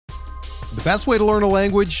The best way to learn a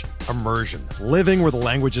language? Immersion. Living where the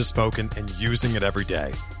language is spoken and using it every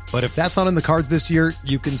day. But if that's not in the cards this year,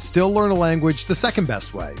 you can still learn a language the second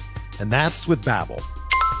best way. And that's with Babbel.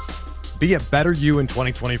 Be a better you in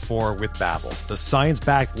 2024 with Babbel, the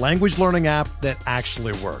science-backed language learning app that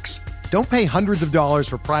actually works. Don't pay hundreds of dollars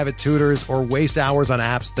for private tutors or waste hours on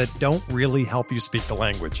apps that don't really help you speak the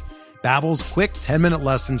language. Babbel's quick 10-minute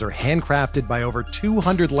lessons are handcrafted by over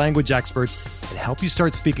 200 language experts and help you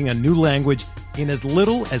start speaking a new language in as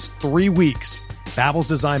little as 3 weeks. Babbel's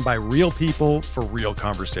designed by real people for real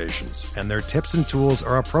conversations, and their tips and tools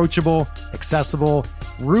are approachable, accessible,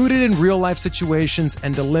 rooted in real-life situations,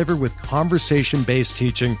 and delivered with conversation-based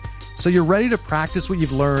teaching, so you're ready to practice what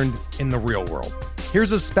you've learned in the real world.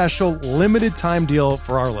 Here's a special limited-time deal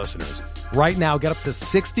for our listeners. Right now, get up to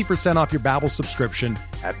 60% off your Babbel subscription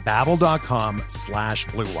at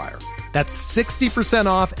babbel.com/Blue Wire. That's 60%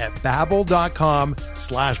 off at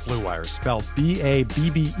babbel.com/Blue Wire, spelled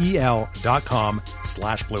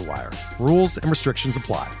BABBEL.com/Blue Wire. Rules and restrictions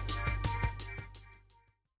apply.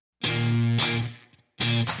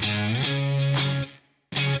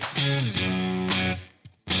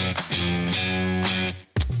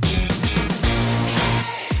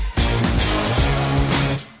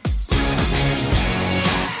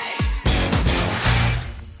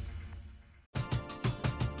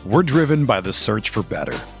 We're driven by the search for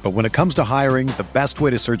better. But when it comes to hiring, the best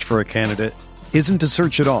way to search for a candidate isn't to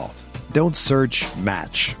search at all. Don't search,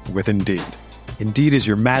 match with Indeed. Indeed is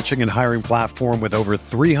your matching and hiring platform with over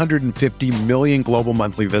 350 million global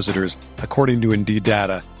monthly visitors, according to Indeed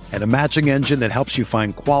data, and a matching engine that helps you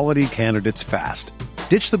find quality candidates fast.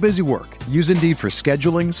 Ditch the busy work. Use Indeed for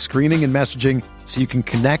scheduling, screening, and messaging so you can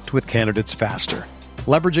connect with candidates faster.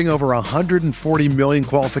 Leveraging over 140 million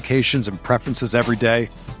qualifications and preferences every day,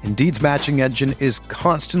 Indeed's matching engine is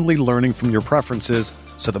constantly learning from your preferences,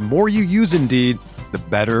 so the more you use Indeed, the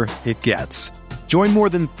better it gets. Join more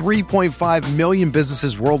than 3.5 million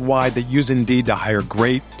businesses worldwide that use Indeed to hire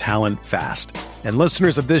great talent fast. And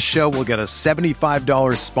listeners of this show will get a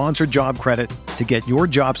 $75 sponsored job credit to get your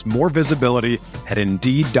jobs more visibility at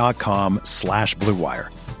Indeed.com/Blue Wire.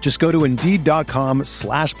 Just go to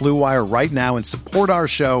Indeed.com/Blue Wire right now and support our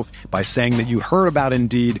show by saying that you heard about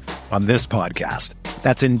Indeed on this podcast.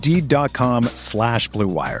 That's Indeed.com/Blue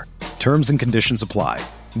Wire. Terms and conditions apply.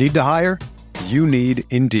 Need to hire? You need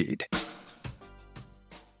Indeed.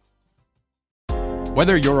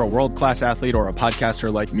 Whether you're a world-class athlete or a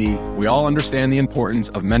podcaster like me, we all understand the importance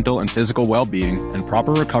of mental and physical well-being and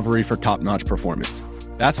proper recovery for top-notch performance.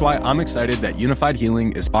 That's why I'm excited that Unified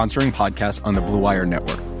Healing is sponsoring podcasts on the Blue Wire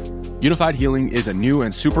Network. Unified Healing is a new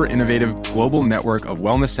and super innovative global network of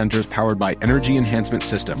wellness centers powered by Energy Enhancement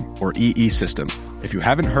System, or EE System. If you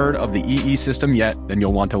haven't heard of the EE System yet, then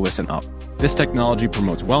you'll want to listen up. This technology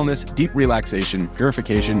promotes wellness, deep relaxation,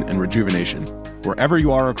 purification, and rejuvenation. Wherever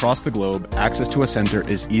you are across the globe, access to a center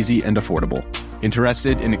is easy and affordable.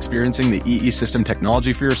 Interested in experiencing the EE System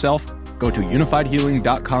technology for yourself? Go to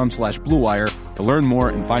unifiedhealing.com/Blue Wire to learn more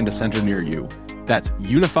and find a center near you. That's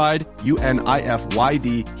unified,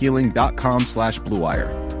 UNIFYD, healing.com/Blue Wire.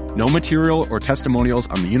 No material or testimonials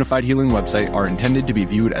on the Unified Healing website are intended to be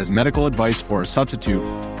viewed as medical advice or a substitute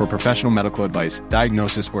for professional medical advice,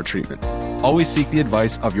 diagnosis, or treatment. Always seek the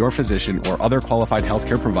advice of your physician or other qualified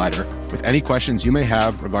healthcare provider with any questions you may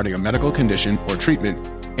have regarding a medical condition or treatment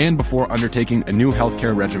and before undertaking a new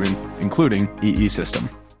healthcare regimen, including EE System.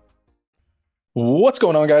 What's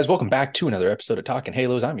going on, guys? Welcome back to another episode of Talking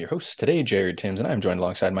Halos. I'm your host today, Jared Timms, and I'm joined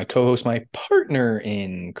alongside my co-host, my partner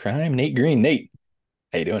in crime, Nate Green. Nate,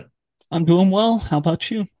 how you doing? I'm doing well. How about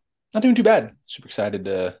you? Not doing too bad. Super excited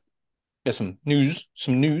to get some news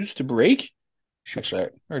to break. Sure. Actually, I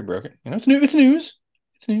already broke it. You know, it's new. It's news.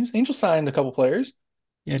 It's news. Angels signed a couple players.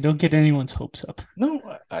 Yeah, don't get anyone's hopes up. No,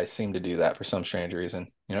 I seem to do that for some strange reason.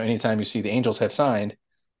 You know, anytime you see the Angels have signed,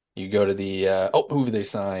 you go to the who have they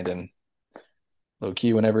signed, and low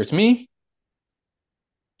key, whenever it's me,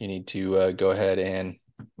 you need to go ahead and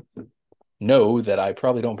know that I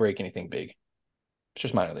probably don't break anything big. It's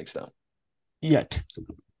just minor league stuff. Yet.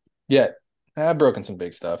 I've broken some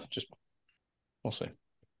big stuff. Just we'll see.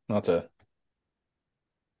 Not a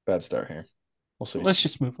bad start here. We'll see. Let's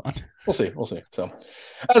just move on. We'll see. So,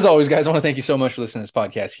 as always, guys, I want to thank you so much for listening to this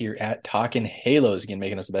podcast here at Talking Halos. Again,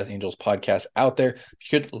 making us the best Angels podcast out there.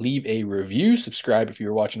 If you could leave a review, subscribe if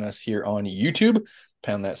you're watching us here on YouTube.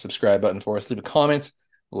 Pound that subscribe button for us. Leave a comment.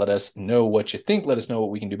 Let us know what you think. Let us know what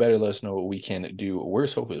we can do better. Let us know what we can do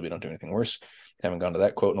worse. Hopefully, we don't do anything worse. Haven't gone to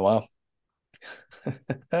that quote in a while.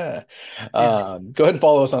 Go ahead and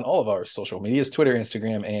follow us on all of our social medias, Twitter,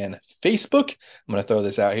 Instagram, and Facebook. I'm going to throw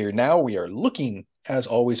this out here now. We are looking as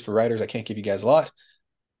always, for writers, I can't give you guys a lot.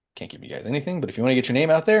 Can't give you guys anything, but if you want to get your name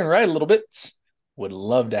out there and write a little bit, would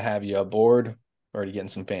love to have you aboard. Already getting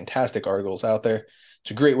some fantastic articles out there.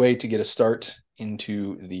 It's a great way to get a start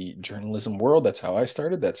into the journalism world. That's how I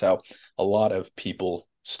started. That's how a lot of people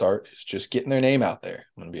start, is just getting their name out there.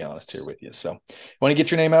 I'm going to be honest here with you. So if you want to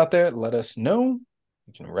get your name out there, let us know.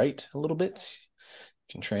 You can write a little bit.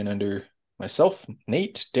 You can train under myself,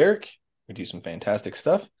 Nate, Derek. We do some fantastic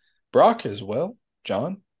stuff. Brock as well,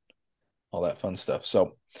 John, all that fun stuff.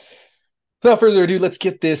 So without further ado, let's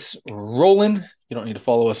get this rolling. You don't need to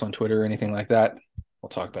follow us on Twitter or anything like that. We'll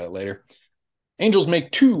talk about it later. Angels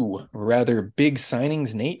make two rather big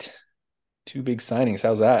signings, Nate. Two big signings.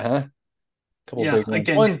 How's that, huh? Couple big ones.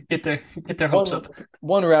 Again, get their hopes up.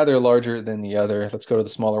 One rather larger than the other. Let's go to the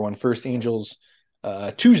smaller one first. Angels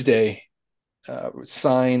Tuesday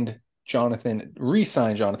re-signed Jonathan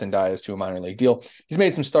Diaz to a minor league deal. He's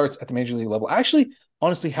made some starts at the major league level. Actually,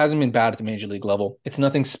 honestly, hasn't been bad at the major league level. It's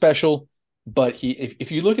nothing special, but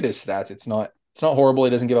if you look at his stats, it's not horrible. He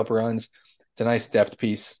doesn't give up runs. It's a nice depth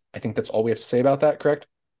piece. I think that's all we have to say about that, correct?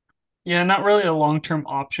 Yeah, not really a long-term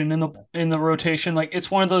option in the rotation. Like,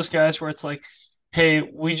 it's one of those guys where it's like, hey,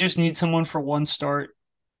 we just need someone for one start.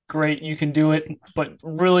 Great, you can do it, but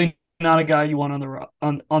really not a guy you want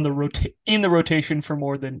in the rotation for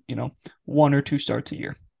more than, 1 or 2 starts a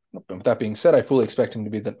year. With that being said, I fully expect him to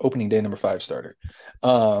be the opening day number 5 starter.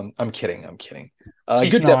 I'm kidding.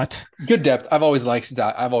 He's not. Good depth. I've always liked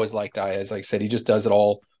Diaz. Like I said, he just does it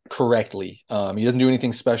all correctly. He doesn't do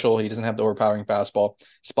anything special. He doesn't have the overpowering fastball.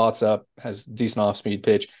 Spots up, has decent off-speed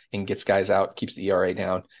pitch, and gets guys out, keeps the ERA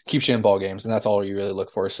down, keeps you in ball games, and that's all you really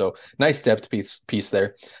look for. So nice depth piece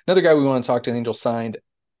there. Another guy we want to talk to, the Angels signed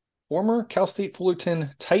former Cal State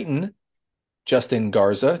Fullerton Titan Justin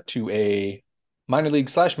Garza to a minor league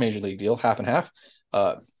 / major league deal, half and half.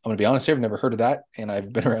 I'm going to be honest here, I've never heard of that, and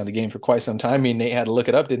I've been around the game for quite some time. Me and Nate had to look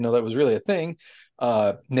it up, didn't know that was really a thing.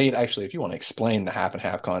 Nate, actually, if you want to explain the half and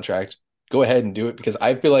half contract, go ahead and do it, because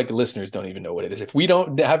I feel like listeners don't even know what it is. If we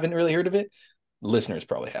haven't really heard of it, listeners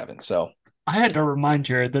probably haven't. So I had to remind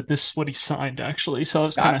Jared that this is what he signed, actually. So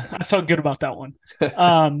I felt good about that one.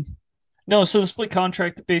 No, so the split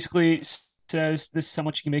contract basically says this is how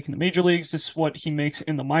much he can make in the major leagues, this is what he makes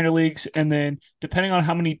in the minor leagues, and then depending on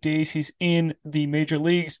how many days he's in the major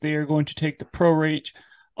leagues, they are going to take the pro rate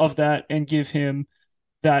of that and give him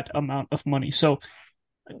that amount of money. So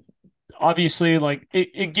obviously, like,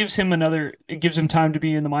 it gives him time to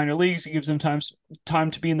be in the minor leagues. It gives him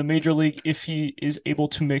time to be in the major league if he is able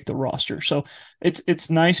to make the roster. So it's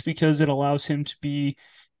nice because it allows him to be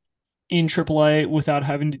in AAA without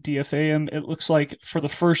having to DFA him. It looks like for the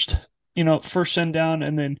first send down,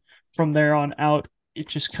 and then from there on out, it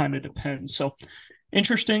just kind of depends. So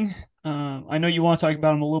interesting. I know you want to talk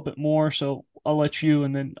about him a little bit more, so I'll let you,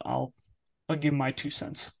 and then I'll give my 2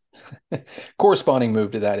 cents. Corresponding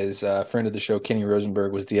move to that is a friend of the show, Kenny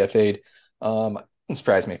Rosenberg, was DFA'd. It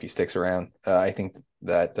surprised me if he sticks around. I think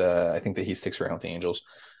that he sticks around with the Angels.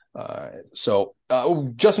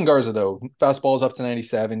 Justin Garza, though, fastball is up to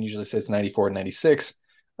 97, usually sits 94 to 96.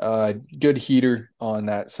 Good heater on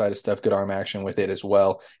that side of stuff, good arm action with it as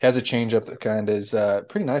well. Has a changeup that kind of is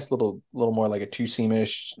pretty nice, little more like a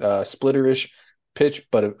 2-seam-ish, splitter-ish pitch,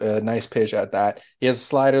 but a nice pitch at that. He has a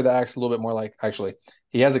slider that acts a little bit more like, actually,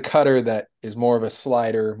 he has a cutter that is more of a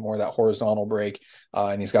slider, more of that horizontal break,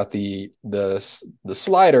 and he's got the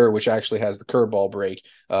slider, which actually has the curveball break,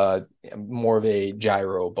 more of a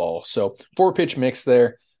gyro ball. So 4-pitch mix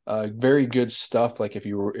there, very good stuff. Like if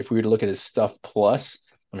we were to look at his stuff plus,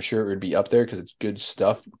 I'm sure it would be up there because it's good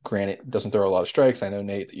stuff. Granted, it doesn't throw a lot of strikes. I know,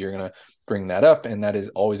 Nate, that you're going to bring that up, and that is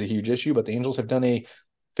always a huge issue, but the Angels have done a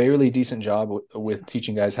fairly decent job with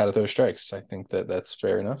teaching guys how to throw strikes. I think that's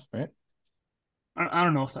fair enough, right? I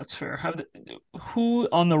don't know if that's fair. Who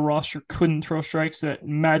on the roster couldn't throw strikes that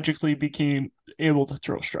magically became able to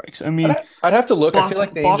throw strikes? I mean, I'd have to look. I feel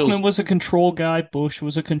like the Angels... Bachman was a control guy. Bush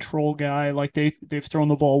was a control guy. Like they've thrown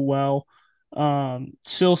the ball well.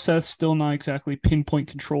 Silseth's still not exactly pinpoint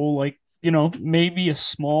control. Like, maybe a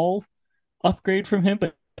small upgrade from him,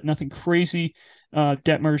 but nothing crazy.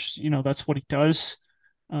 Detmers, that's what he does.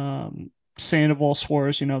 Sandoval,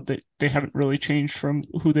 Suarez, they haven't really changed from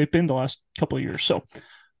who they've been the last couple of years. So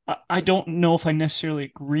I don't know if I necessarily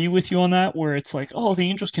agree with you on that, where it's like, oh, the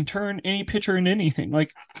Angels can turn any pitcher into anything.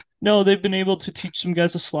 Like, no, they've been able to teach some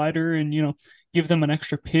guys a slider and, give them an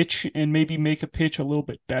extra pitch and maybe make a pitch a little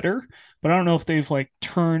bit better. But I don't know if they've like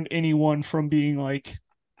turned anyone from being like,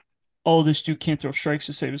 oh, this dude can't throw strikes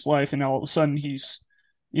to save his life, and now all of a sudden he's,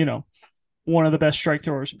 one of the best strike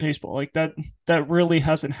throwers in baseball. Like that really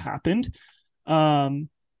hasn't happened.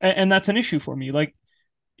 and that's an issue for me. Like,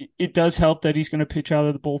 it does help that he's going to pitch out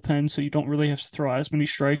of the bullpen, so you don't really have to throw as many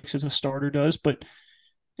strikes as a starter does. But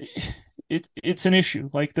it's an issue.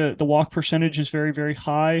 Like the walk percentage is very, very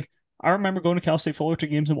high. I remember going to Cal State Fullerton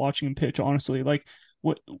games and watching him pitch. Honestly, like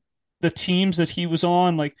what the teams that he was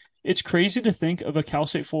on, like it's crazy to think of a Cal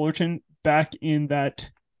State Fullerton back in that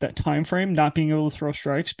time frame not being able to throw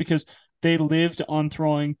strikes because they lived on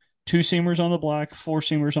throwing two seamers on the black, four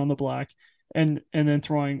seamers on the black, and then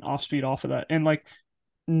throwing off speed off of that. And like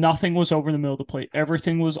nothing was over the middle of the plate.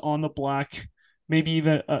 Everything was on the black, maybe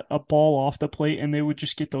even a ball off the plate, and they would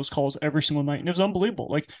just get those calls every single night. And it was unbelievable.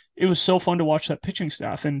 Like it was so fun to watch that pitching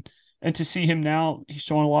staff and to see him now, he's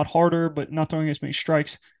throwing a lot harder, but not throwing as many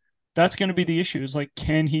strikes. That's going to be the issue is like,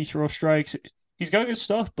 can he throw strikes? He's got good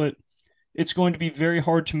stuff, but it's going to be very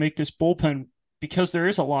hard to make this bullpen because there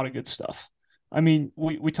is a lot of good stuff. I mean,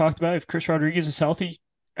 we talked about if Chris Rodriguez is healthy,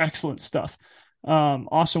 excellent stuff.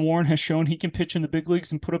 Austin Warren has shown he can pitch in the big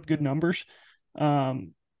leagues and put up good numbers.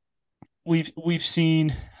 We've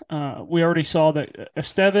seen we already saw that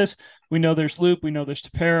Estevez. We know there's Loop. We know there's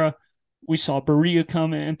Tepera. We saw Barria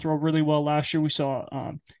come in and throw really well last year. We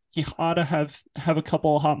saw Quijada have a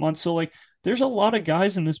couple of hot months. So like, there's a lot of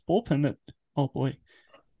guys in this bullpen that. Oh boy.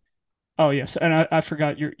 Oh yes, and I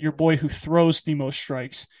forgot your boy who throws the most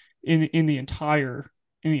strikes in the entire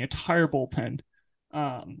bullpen.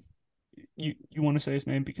 You want to say his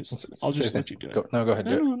name because I'll just let you do it. Go ahead.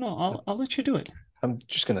 No. I'll let you do it. I was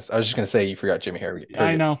just gonna say you forgot Jimmy Herget.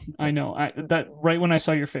 I know. That right when I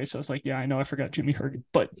saw your face, I was like, yeah, I know, I forgot Jimmy Herget.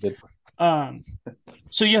 But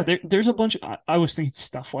so yeah, there's a bunch. I was thinking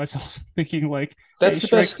stuff wise. I was thinking like that's the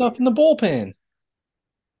best stuff in the bullpen.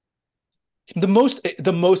 The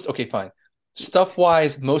most okay, fine. Stuff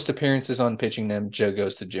wise, most appearances on Pitching Them, Joe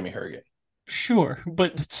goes to Jimmy Herget. Sure,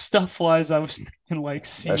 but stuff wise, I was thinking like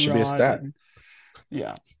that should be a stat.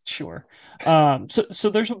 Yeah, sure. So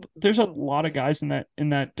there's a lot of guys in that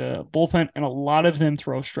bullpen, and a lot of them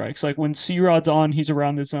throw strikes. Like when C-Rod's on, he's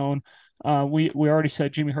around the zone. We already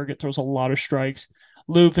said Jimmy Herget throws a lot of strikes.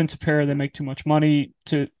 Loop and Tepera, they make too much money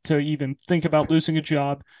to even think about losing a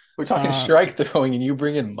job. We're talking strike throwing, and you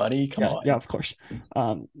bring in money. Come on. Yeah, of course.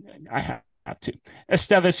 I have to.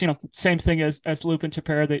 Estevez, same thing as Loop and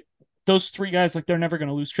Tepera. Those three guys, like they're never going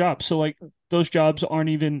to lose jobs. So like those jobs aren't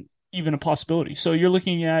even a possibility. So you're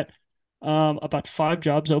looking at about 5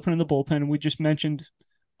 jobs open in the bullpen, and we just mentioned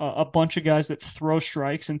a bunch of guys that throw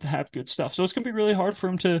strikes and to have good stuff. So it's going to be really hard for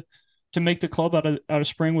him to make the club out of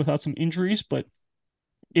spring without some injuries. But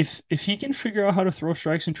if he can figure out how to throw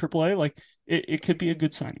strikes in AAA, like it could be a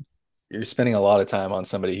good signing. You're spending a lot of time on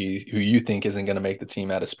somebody who you think isn't going to make the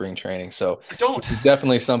team out of spring training. So I don't. This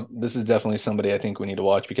is definitely somebody I think we need to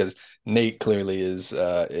watch because Nate clearly is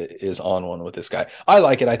on one with this guy. I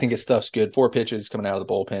like it. I think his stuff's good. 4 pitches coming out of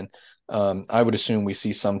the bullpen. I would assume we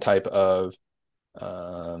see some type of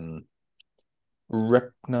not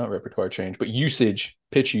repertoire change, but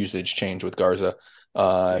pitch usage change with Garza.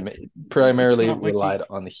 Primarily relied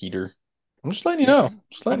on the heater. I'm just letting you know.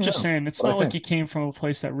 I'm just saying, it's not like he came from a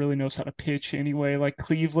place that really knows how to pitch anyway. Like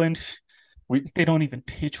Cleveland, they don't even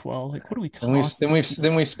pitch well. Like, what are we talking about?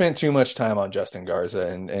 Then we spent too much time on Justin Garza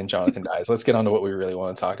and Jonathan Dias. Let's get on to what we really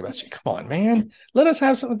want to talk about. Come on, man. Let us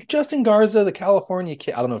have some. Justin Garza, the California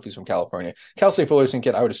kid. I don't know if he's from California. Cal State Fullerton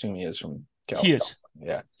kid. I would assume he is from California. He is.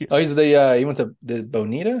 Yeah. He is. Oh, he's he went to the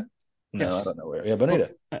Bonita? No, yes. I don't know where. Yeah,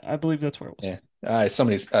 Bonita. I believe that's where it was. Yeah. That's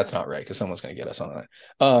not right because someone's going to get us on that.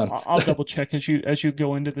 I'll double check as you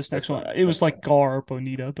go into this next one. It was like Gar or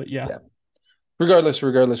Bonita, but yeah. Regardless,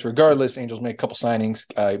 Angels make a couple signings,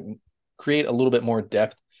 create a little bit more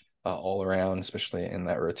depth all around, especially in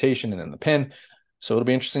that rotation and in the pen. So it'll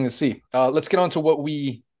be interesting to see. Let's get on to what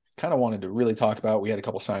we kind of wanted to really talk about. We had a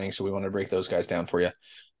couple signings, so we wanted to break those guys down for you.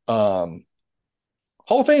 Hall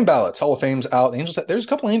of Fame ballots. Hall of Fame's out. The Angels. There's a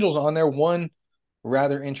couple Angels on there. One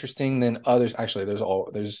rather interesting than others. Actually,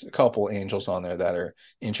 there's a couple Angels on there that are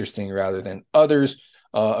interesting rather than others.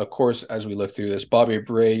 Of course, as we look through this, Bobby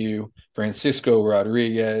Abreu, Francisco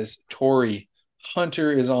Rodriguez, Torrey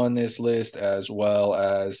Hunter is on this list, as well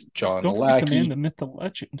as John Lackey. The man, the myth, the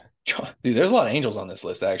legend. Dude, there's a lot of Angels on this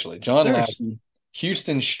list, actually. John Lackey,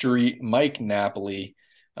 Houston Street, Mike Napoli,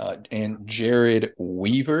 and Jared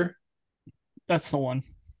Weaver. That's the one.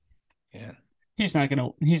 Yeah. He's not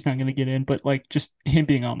gonna get in, but like just him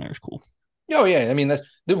being on there is cool. Oh yeah, I mean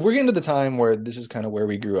we're getting to the time where this is kind of where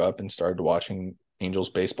we grew up and started watching Angels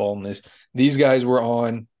baseball, and these guys were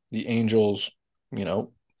on the Angels,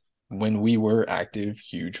 when we were active,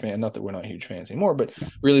 huge fan. Not that we're not huge fans anymore, but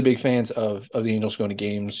really big fans of the Angels going to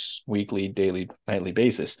games weekly, daily, nightly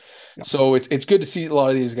basis. Yeah. So it's good to see a lot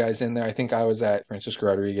of these guys in there. I think I was at Francisco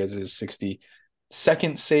Rodriguez's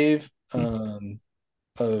 62nd save,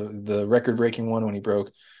 the record-breaking one when he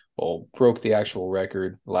broke the actual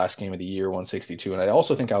record last game of the year, 162. And I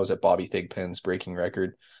also think I was at Bobby Thigpen's breaking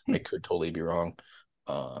record. I could totally be wrong.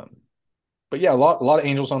 But yeah, a lot of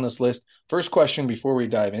Angels on this list. First question before we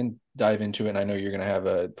dive into it, and I know you're going to have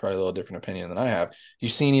probably a little different opinion than I have. You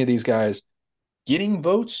see any of these guys getting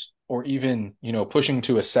votes or even, pushing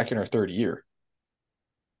to a second or third year?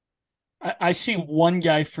 I see one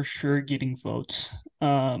guy for sure getting votes.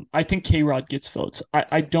 I think K-Rod gets votes.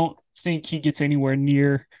 I don't think he gets anywhere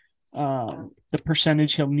near the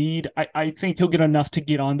percentage he'll need. I think he'll get enough to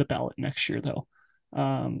get on the ballot next year, though.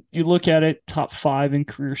 You look at it, top 5 in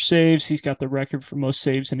career saves. He's got the record for most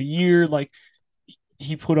saves in a year. Like,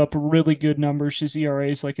 he put up really good numbers. His ERA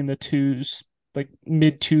is like in the 2s, like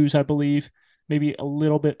mid 2s, I believe, maybe a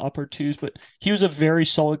little bit upper 2s, but he was a very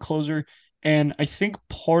solid closer. And I think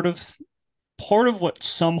part of what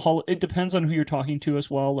it depends on who you're talking to as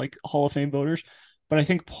well, like Hall of Fame voters. But I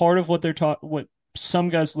think part of what what some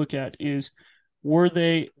guys look at is, were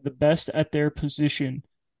they the best at their position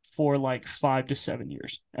for like 5 to 7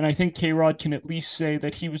 years? And I think K-Rod can at least say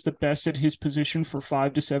that he was the best at his position for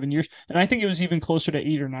 5 to 7 years. And I think it was even closer to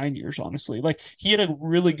 8 or 9 years, honestly. Like, he had a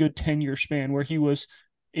really good 10-year span where he was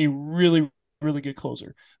a really, really good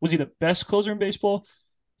closer. Was he the best closer in baseball?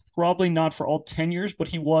 Probably not for all 10 years, but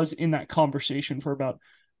he was in that conversation for about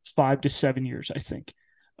 5 to 7 years, I think.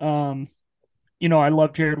 I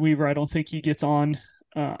love Jared Weaver. I don't think he gets on.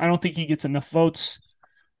 I don't think he gets enough votes.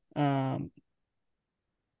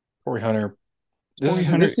 Corey Hunter. This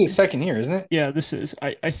is his second year, isn't it? Yeah, this is.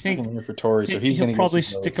 I think for Torrey, so he'll probably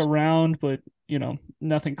stick around, but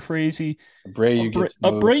nothing crazy.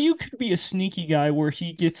 Abreu could be a sneaky guy where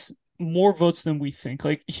he gets more votes than we think.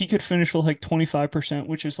 Like, he could finish with like 25%,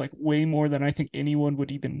 which is like way more than I think anyone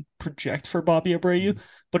would even project for Bobby Abreu.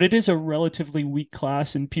 But it is a relatively weak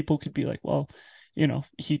class, and people could be like, well,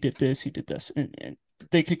 he did this, and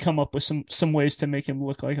they could come up with some ways to make him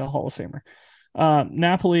look like a Hall of Famer.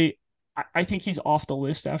 Napoli, I think he's off the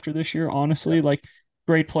list after this year, honestly. Yeah. Like,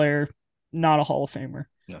 great player, not a Hall of Famer.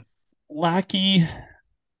 No. Lackey,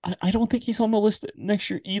 I don't think he's on the list next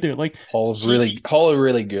year either. Like, Hall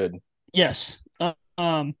really good. Yes.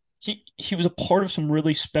 He was a part of some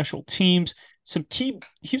really special teams. He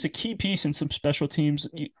was a key piece in some special teams.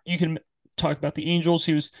 You can talk about the Angels.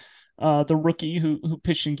 He was the rookie who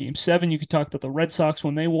pitched in Game 7. You could talk about the Red Sox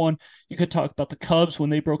when they won. You could talk about the Cubs when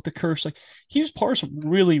they broke the curse. Like, he was part of some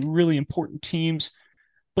really, really important teams,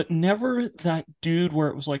 but never that dude where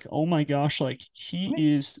it was like, oh my gosh, like, he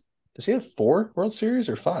is. Does he have 4 World Series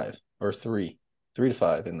or 5 or 3? 3 to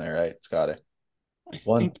 5 in there, right? It's got it.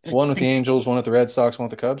 One with the Angels, one with the Red Sox, one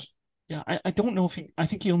with the Cubs. Yeah, I don't know if I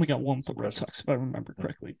think he only got one with the Red Sox, if I remember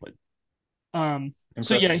correctly. But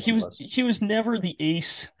so yeah, he was never the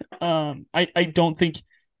ace. I don't think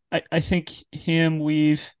I think him,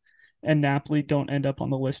 Weave, and Napoli don't end up on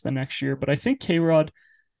the list the next year. But I think K-Rod,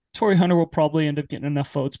 Torrey Hunter will probably end up getting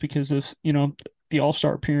enough votes because of the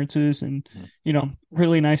All-Star appearances and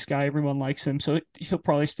really nice guy. Everyone likes him, so he'll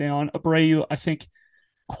probably stay on. Abreu, I think.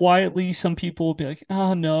 Quietly, some people will be like,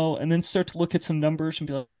 oh no, and then start to look at some numbers and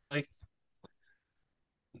be like,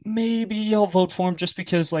 maybe I'll vote for him, just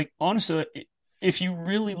because, like, honestly, if you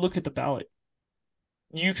really look at the ballot,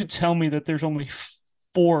 you could tell me that there's only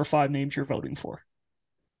 4 or 5 names you're voting for.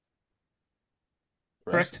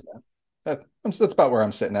 Correct? That's about where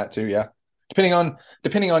I'm sitting at too, yeah. Depending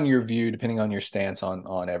on your view, depending on your stance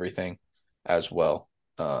on everything as well.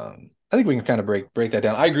 I think we can kind of break that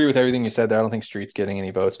down. I agree with everything you said there. I don't think Street's getting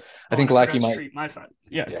any votes. I think Lackey might. Street, my fault.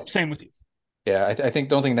 Yeah, same with you. Yeah, I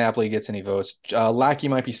don't think Napoli gets any votes. Lackey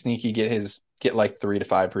might be sneaky, get like 3 to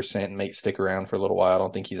 5% and make stick around for a little while. I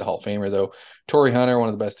don't think he's a Hall of Famer though. Torrey Hunter, one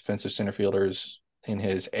of the best defensive center fielders in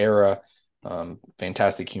his era.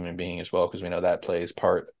 Fantastic human being as well, because we know that plays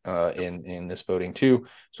part in this voting too.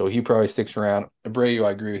 So he probably sticks around. Abreu,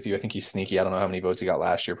 I agree with you. I think he's sneaky. I don't know how many votes he got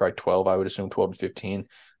last year. Probably 12. I would assume 12 to 15.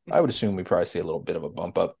 I would assume we probably see a little bit of a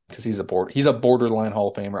bump up because he's a borderline Hall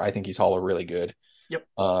of Famer. I think he's really good. Yep.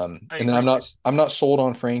 And then I'm not sold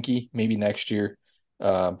on Frankie. Maybe next year,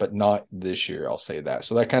 but not this year. I'll say that.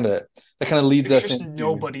 So that kind of leads us into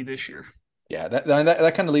nobody this year. Yeah,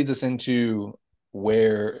 that kind of leads us into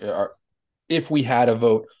where if we had a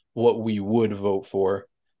vote, what we would vote for.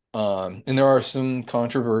 And there are some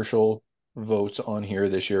controversial votes on here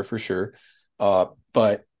this year for sure.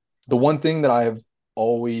 But the one thing that I've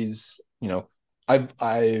always,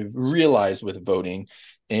 I've realized with voting,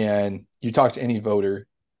 and you talk to any voter,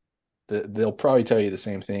 they'll probably tell you the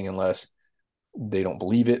same thing unless they don't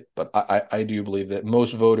believe it. But I do believe that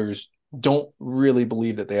most voters don't really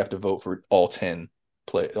believe that they have to vote for all 10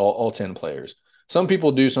 all 10 players. Some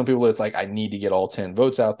people do. Some people, it's like, I need to get all 10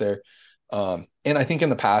 votes out there. And I think in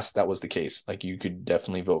the past that was the case. Like, you could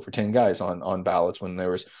definitely vote for 10 guys on ballots when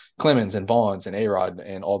there was Clemens and Bonds and A-Rod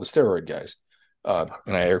and all the steroid guys. And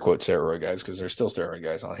I air quote steroid guys because there's still steroid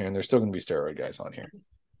guys on here, and there's still going to be steroid guys on here.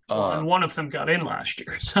 And one of them got in last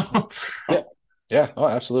year. So yeah. Oh,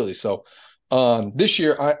 absolutely. So this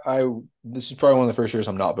year, this is probably one of the first years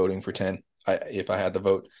I'm not voting for 10. If I had the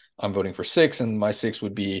vote, I'm voting for 6, and my 6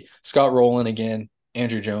 would be Scott Rowland again,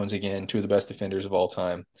 Andrew Jones again, two of the best defenders of all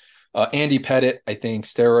time. Andy Pettitte, I think,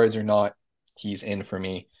 steroids or not, he's in for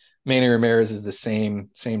me. Manny Ramirez is the same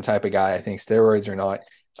type of guy. I think steroids or not,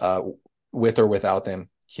 with or without them,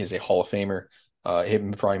 he is a Hall of Famer. He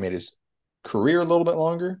probably made his career a little bit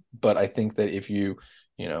longer, but I think that if you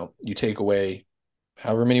take away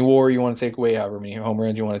however many WAR you want to take away, however many home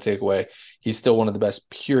runs you want to take away, he's still one of the best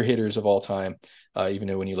pure hitters of all time. Even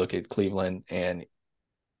though when you look at Cleveland, and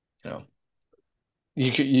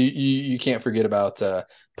you can't forget about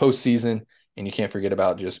postseason, and you can't forget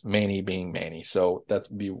about just Manny being Manny. So that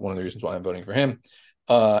would be one of the reasons why I'm voting for him.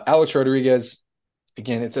 Alex Rodriguez,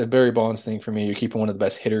 again, it's a Barry Bonds thing for me. You're keeping one of the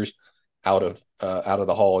best hitters out of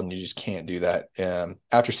the Hall, and you just can't do that.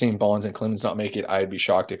 After seeing Bonds and Clemens not make it, I'd be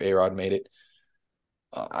shocked if A-Rod made it.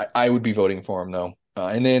 I would be voting for him, though.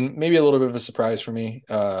 And then maybe a little bit of a surprise for me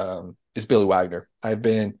is Billy Wagner. I've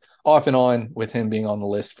been off and on with him being on the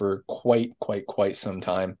list for quite some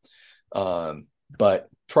time. But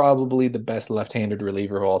probably the best left-handed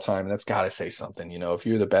reliever of all time. And that's got to say something. If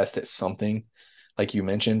you're the best at something, like you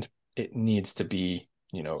mentioned, it needs to be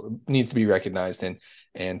recognized.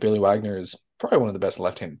 And Billy Wagner is probably one of the best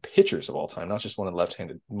left-handed pitchers of all time, not just one of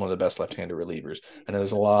the best left-handed relievers. I know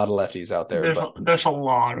there's a lot of lefties out there. There's a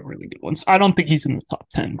lot of really good ones. I don't think he's in the top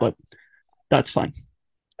 10, but that's fine.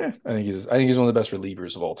 Yeah, I think he's one of the best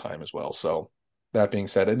relievers of all time as well. So that being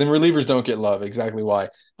said, and then relievers don't get love. Exactly why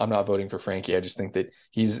I'm not voting for Frankie. I just think that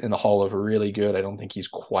he's in the Hall of really good. I don't think he's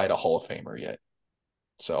quite a Hall of Famer yet.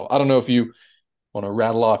 So I don't know if you want to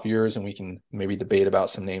rattle off yours, and we can maybe debate about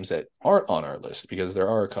some names that aren't on our list, because there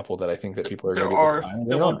are a couple that I think that people are going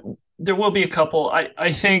to be. There will be a couple.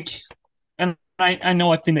 I think, and I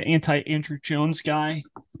know I've been the anti-Andrew Jones guy.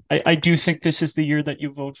 I do think this is the year that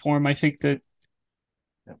you vote for him. I think that,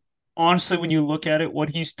 honestly, when you look at it, what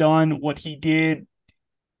he's done, what he did,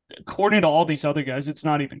 according to all these other guys, it's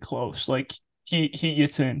not even close. Like, he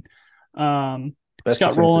gets in. Best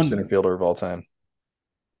Scott Rowland, center fielder of all time.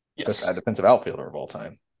 Yes. Best defensive outfielder of all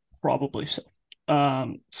time. Probably so.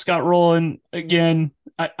 Scott Rowland, again,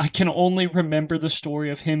 I can only remember the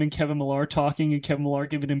story of him and Kevin Millar talking, and Kevin Millar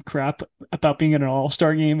giving him crap about being in an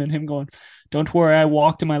all-star game, and him going, "Don't worry, I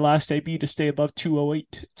walked in my last AB to stay above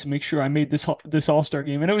 208 to make sure I made this all-star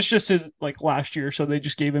game." And it was just his last year, so they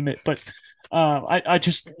just gave him it. But I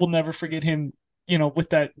just will never forget him, with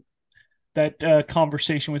that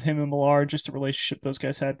conversation with him and Millar, just the relationship those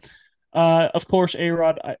guys had. Of course,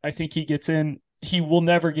 A-Rod, I think he gets in. He will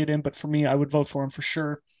never get in, but for me, I would vote for him for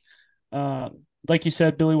sure. Like you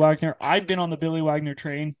said, Billy Wagner. I've been on the Billy Wagner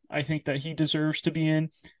train. I think that he deserves to be in.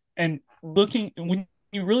 And when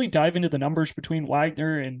you really dive into the numbers between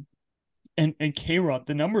Wagner and K-Rod,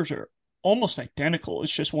 the numbers are almost identical.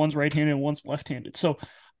 It's just one's right-handed and one's left-handed. So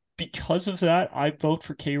because of that, I vote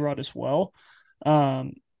for K-Rod as well.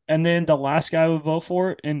 And then the last guy I would vote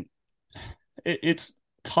for, and it's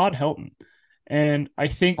Todd Helton. And I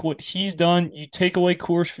think what he's done, you take away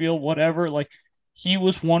Coors Field, whatever, he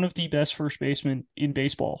was one of the best first basemen in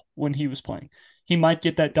baseball when he was playing. He might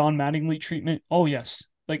get that Don Mattingly treatment. Oh, yes.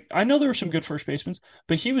 I know there were some good first basemen,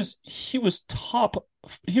 but he was top.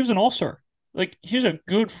 He was an all-star. He was a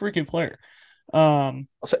good freaking player. I'll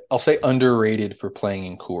say underrated for playing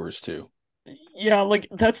in Coors too. Yeah,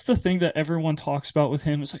 that's the thing that everyone talks about with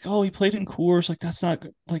him. It's oh, he played in Coors. That's not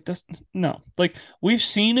good. That's no. We've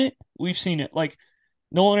seen it.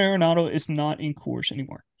 Nolan Arenado is not in Coors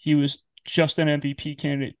anymore. He was just an MVP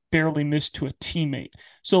candidate, barely missed to a teammate.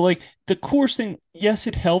 So the Coors thing, yes,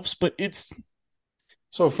 it helps, but it's.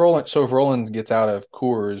 So if Roland gets out of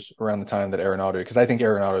Coors around the time that Arenado, because I think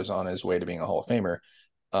Arenado is on his way to being a Hall of Famer.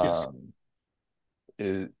 Yes.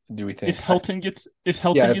 Do we think if Helton gets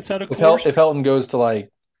out of Coors? If Helton goes to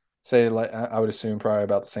I would assume probably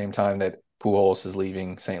about the same time that Pujols is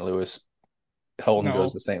leaving St. Louis, Helton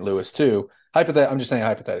goes to St. Louis too. I'm just saying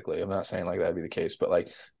hypothetically. I'm not saying that'd be the case, but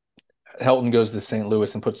Helton goes to St.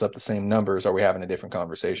 Louis and puts up the same numbers. Are we having a different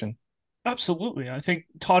conversation? Absolutely. I think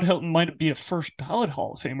Todd Helton might be a first ballot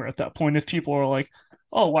Hall of Famer at that point if people are like,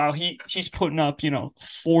 oh wow, he's putting up,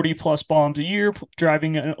 40 plus bombs a year,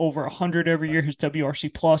 driving over 100 every year. His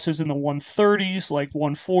WRC plus is in the 130s, like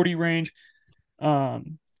 140 range.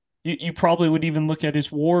 You probably would even look at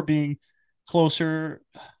his WAR being closer.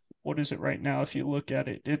 What is it right now? If you look at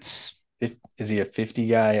it, it's Is he a 50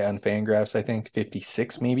 guy on Fangraphs? I think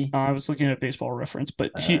 56 maybe. I was looking at Baseball Reference,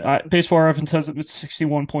 but Baseball Reference has it at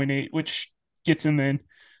 61.8, which gets him in.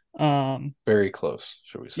 Very close,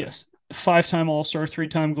 should we say? Yes, 5-time All-Star,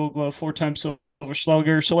 3-time Gold Glove, 4-time Silver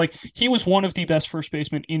Slugger. So like he was one of the best first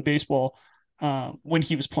basemen in baseball when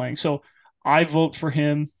he was playing. So I vote for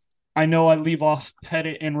him. I know I leave off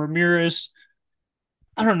Pettit and Ramirez.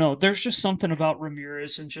 I don't know. There's just something about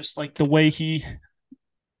Ramirez and just like the way he,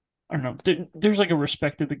 I don't know. There's like a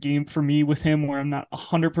respect of the game for me with him where I'm not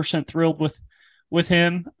 100% thrilled with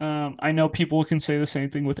him. I know people can say the same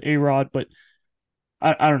thing with A-Rod, but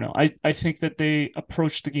I don't know. I think that they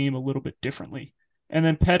approached the game a little bit differently. And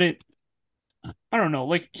then Pettit, I don't know.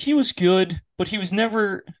 Like he was good, but he was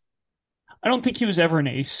never. I don't think he was ever an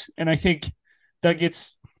ace. And I think that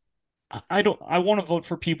gets. I want to vote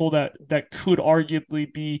for people that could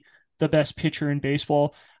arguably be the best pitcher in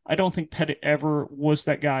baseball. I don't think Pettit ever was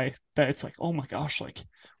that guy that it's like, oh my gosh, like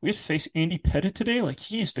we have to face Andy Pettit today. Like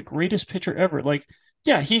he's the greatest pitcher ever. Like,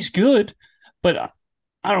 yeah, he's good, but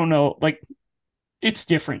I don't know. Like it's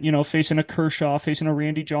different, facing a Kershaw, facing a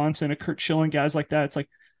Randy Johnson, a Kurt Schilling, guys like that. It's like,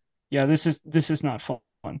 yeah, this is not fun.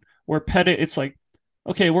 Where Pettit, it's like,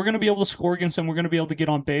 okay, we're gonna be able to score against him, we're gonna be able to get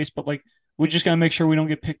on base, but like we just gotta make sure we don't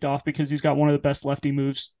get picked off because he's got one of the best lefty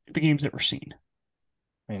moves the game's ever seen.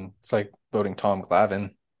 I mean, it's like voting Tom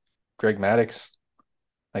Glavine, Greg Maddux,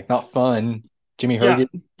 like not fun. Jimmy Herget.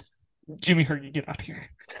 Yeah. Jimmy Herget, get out of here.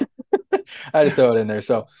 I had to throw it in there.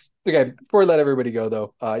 So, okay, before we let everybody go,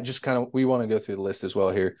 though, just kind of we want to go through the list as well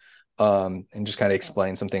here, and just kind of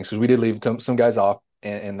explain some things because we did leave some guys off,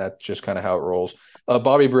 and that's just kind of how it rolls.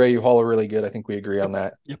 Bobby Bray, Hall of really good. I think we agree on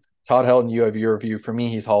that. Yep. Todd Helton, you have your review. For me,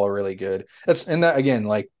 he's Hall of really good. That again,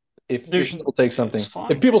 like if people take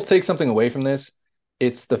something away from this,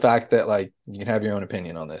 it's the fact that like you can have your own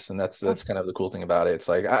opinion on this, and that's kind of the cool thing about it. It's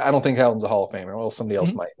like I don't think Helton's a Hall of Famer. Well, somebody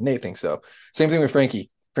else might. Nate thinks so. Same thing with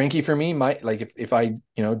Frankie. Frankie for me might like if I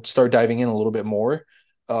start diving in a little bit more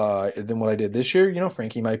than what I did this year,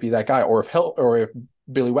 Frankie might be that guy. Or if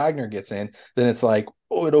Billy Wagner gets in, then it's like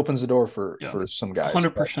it opens the door for some guys.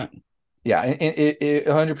 100%. Yeah, and it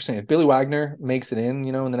 100%. If Billy Wagner makes it in,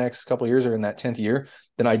 in the next couple of years or in that 10th year,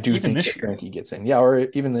 then I do think that Frankie gets in. Yeah, or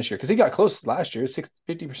even this year because he got close last year,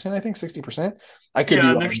 50%, I think 60%. I could.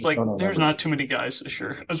 Yeah, there's not too many guys this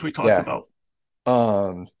year as we talked about.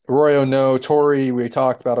 Arroyo, no. Torrey, we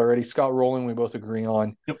talked about already. Scott Rowland, we both agree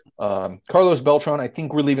on. Yep. Carlos Beltran, I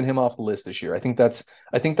think we're leaving him off the list this year. I think that's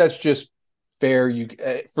just fair.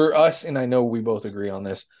 For us, and I know we both agree on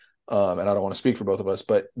this. And I don't want to speak for both of us,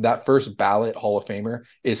 but that first ballot Hall of Famer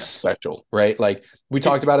is special, right? Like we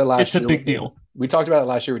talked about it last year. It's a big deal. We talked about it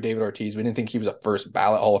last year with David Ortiz. We didn't think he was a first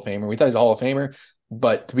ballot Hall of Famer. We thought he's a Hall of Famer,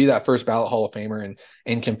 but to be that first ballot Hall of Famer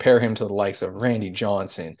and compare him to the likes of Randy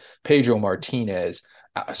Johnson, Pedro Martinez,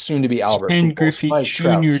 soon to be Albert, Ken Griffey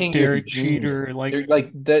Jr., Derek Jeter,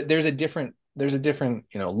 there's a different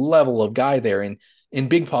level of guy there, and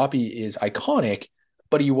Big Papi is iconic,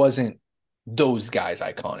 but he wasn't those guys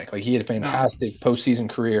iconic. Like he had a fantastic postseason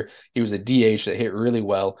career. He was a DH that hit really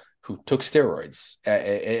well, who took steroids.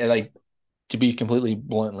 Like to be completely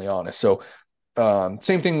bluntly honest. So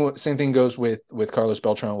same thing goes with Carlos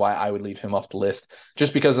Beltran. Why I would leave him off the list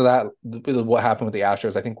just because of that. What happened with the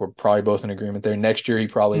Astros? I think we're probably both in agreement there. Next year he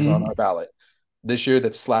probably is on our ballot. This year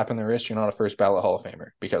that's slapping the wrist. You're not a first ballot Hall of Famer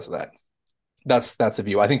because of that. That's a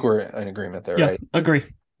view. I think we're in agreement there. Yeah, right? Agree.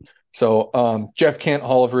 So Jeff Kent,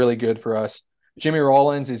 Hall of really good for us. Jimmy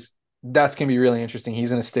Rollins that's going to be really interesting.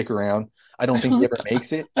 He's going to stick around. I don't think he ever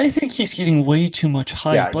makes it. I think he's getting way too much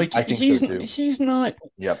hype. Yeah, like I think so too. He's not.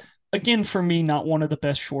 Yep. Again, for me, not one of the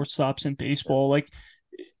best shortstops in baseball. Like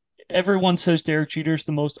everyone says, Derek Jeter's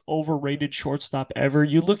the most overrated shortstop ever.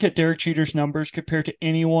 You look at Derek Jeter's numbers compared to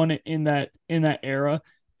anyone in that era,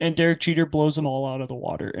 and Derek Jeter blows them all out of the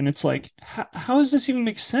water. And it's like, how does this even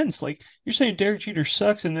make sense? Like you're saying Derek Jeter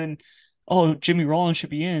sucks, and then Jimmy Rollins should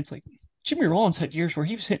be in. It's like Jimmy Rollins had years where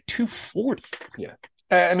he was hit 240.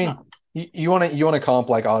 Yeah, you want to comp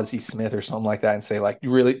like Ozzie Smith or something like that and say like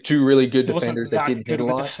two really good defenders that didn't hit a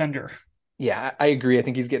lot. Defender. Yeah, I agree. I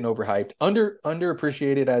think he's getting overhyped,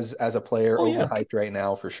 underappreciated as a player, overhyped right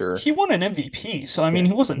now for sure. He won an MVP, so I mean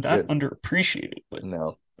he wasn't that underappreciated. But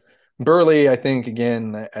no. Burley, I think,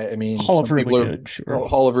 again, I mean, Hall of really good, sure.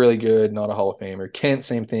 Hall of really good, not a Hall of Famer. Kent,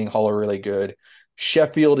 same thing, Hall of really good.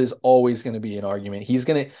 Sheffield is always going to be an argument.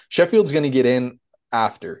 Sheffield's going to get in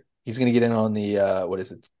after. He's going to get in on the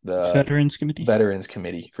the Veterans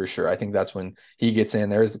Committee for sure. I think that's when he gets in.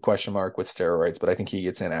 There's the question mark with steroids, but I think he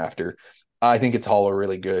gets in after. I think it's Hall of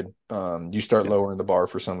really good. You start lowering the bar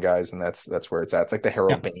for some guys, and that's where it's at. It's like the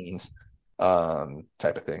Harold Baines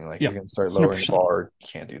type of thing. Like you're going to start lowering 100%. The bar. You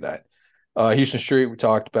can't do that. Houston Street, we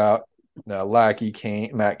talked about. Lackey,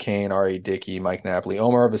 Kane, Matt Cain, R.A. Dickey, Mike Napoli,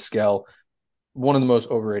 Omar Vizquel, one of the most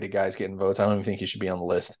overrated guys getting votes. I don't even think he should be on the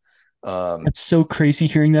list. It's so crazy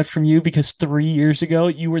hearing that from you, because 3 years ago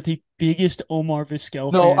you were the biggest Omar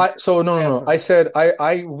Vizquel fan. No. I said it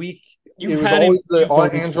was always the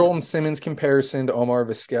Andrelton Simmons comparison to Omar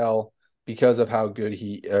Vizquel because of how good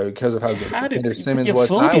Simmons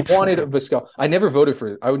was. I wanted Vizquel. I would never vote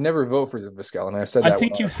for Vizquel, and I've said that. I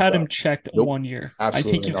think you had him checked 1 year. Absolutely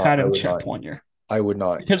I think you've had him checked 1 year. I would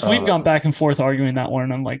not. Because we've gone back and forth arguing that one,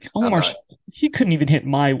 and I'm like, Omar, he couldn't even hit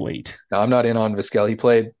my weight. No, I'm not in on Vizquel. He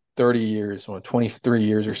played 30 years, 23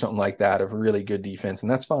 years or something like that of really good defense,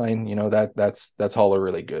 and that's fine. You know, that's all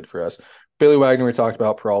really good for us. Billy Wagner, we talked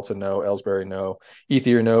about. Peralta, no. Ellsbury, no.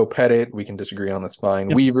 Ethier, no. Pettit, we can disagree on. That's fine.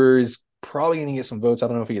 Yep. Weaver is probably going to get some votes. I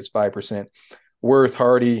don't know if he gets 5%. Worth,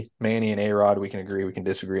 Hardy, Manny, and A-Rod, we can agree. We can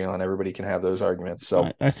disagree on. Everybody can have those arguments.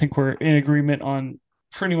 So I think we're in agreement on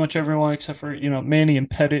pretty much everyone except for, Manny and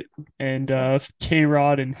Pettit and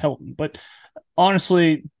K-Rod and Helton. But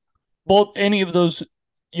honestly, any of those,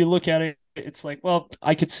 you look at it, it's like, well,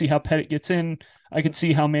 I could see how Pettit gets in. I could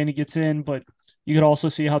see how Manny gets in, but you could also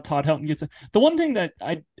see how Todd Helton gets in. The one thing that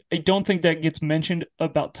I don't think that gets mentioned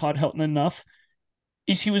about Todd Helton enough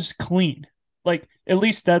is he was clean. Like, at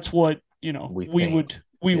least that's what, we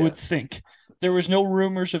would think. There was no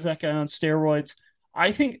rumors of that guy on steroids.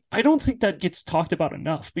 I don't think that gets talked about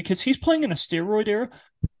enough, because he's playing in a steroid era,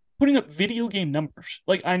 putting up video game numbers.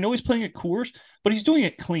 Like, I know he's playing at Coors, but he's doing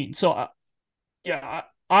it clean. So,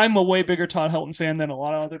 I'm a way bigger Todd Helton fan than a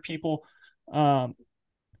lot of other people. I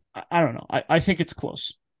don't know. I think it's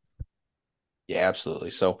close. Yeah,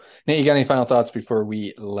 absolutely. So, Nate, you got any final thoughts before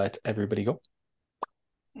we let everybody go?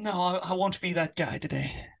 No, I won't be that guy today.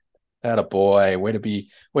 Atta boy. Way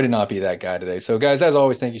to not be that guy today. So, guys, as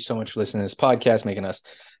always, thank you so much for listening to this podcast, making us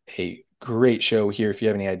a great show here. If you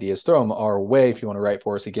have any ideas, throw them our way. If you want to write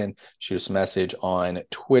for us, again, shoot us a message on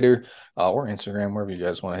Twitter or Instagram, wherever you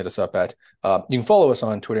guys want to hit us up at. You can follow us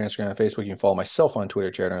on Twitter, Instagram, and Facebook. You can follow myself on Twitter,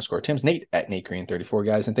 Jared_Timms, Nate at NateGreen34,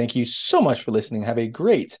 guys. And thank you so much for listening. Have a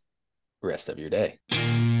great rest of your day.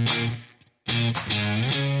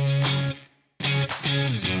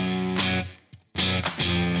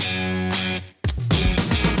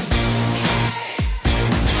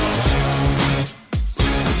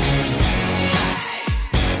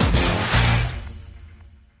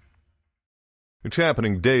 It's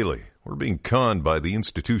happening daily. We're being conned by the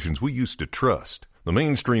institutions we used to trust. The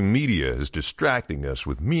mainstream media is distracting us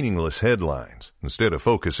with meaningless headlines instead of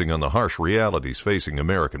focusing on the harsh realities facing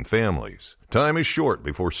American families. Time is short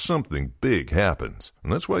before something big happens,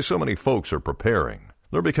 and that's why so many folks are preparing.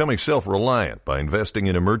 They're becoming self-reliant by investing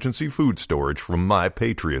in emergency food storage from My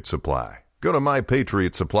Patriot Supply. Go to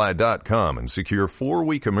MyPatriotSupply.com and secure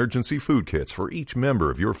 4-week emergency food kits for each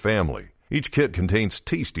member of your family. Each kit contains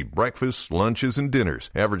tasty breakfasts, lunches, and dinners,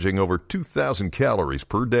 averaging over 2,000 calories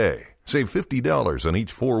per day. Save $50 on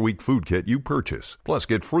each 4-week food kit you purchase. Plus,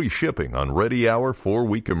 get free shipping on Ready Hour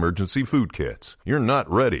 4-week emergency food kits. You're not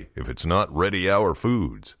ready if it's not Ready Hour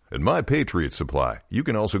foods. At My Patriot Supply, you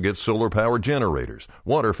can also get solar power generators,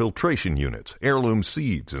 water filtration units, heirloom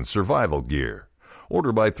seeds, and survival gear.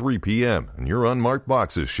 Order by 3 p.m. and your unmarked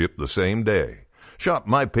boxes ship the same day. Shop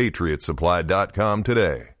MyPatriotSupply.com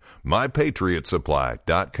today.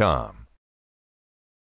 MyPatriotSupply.com.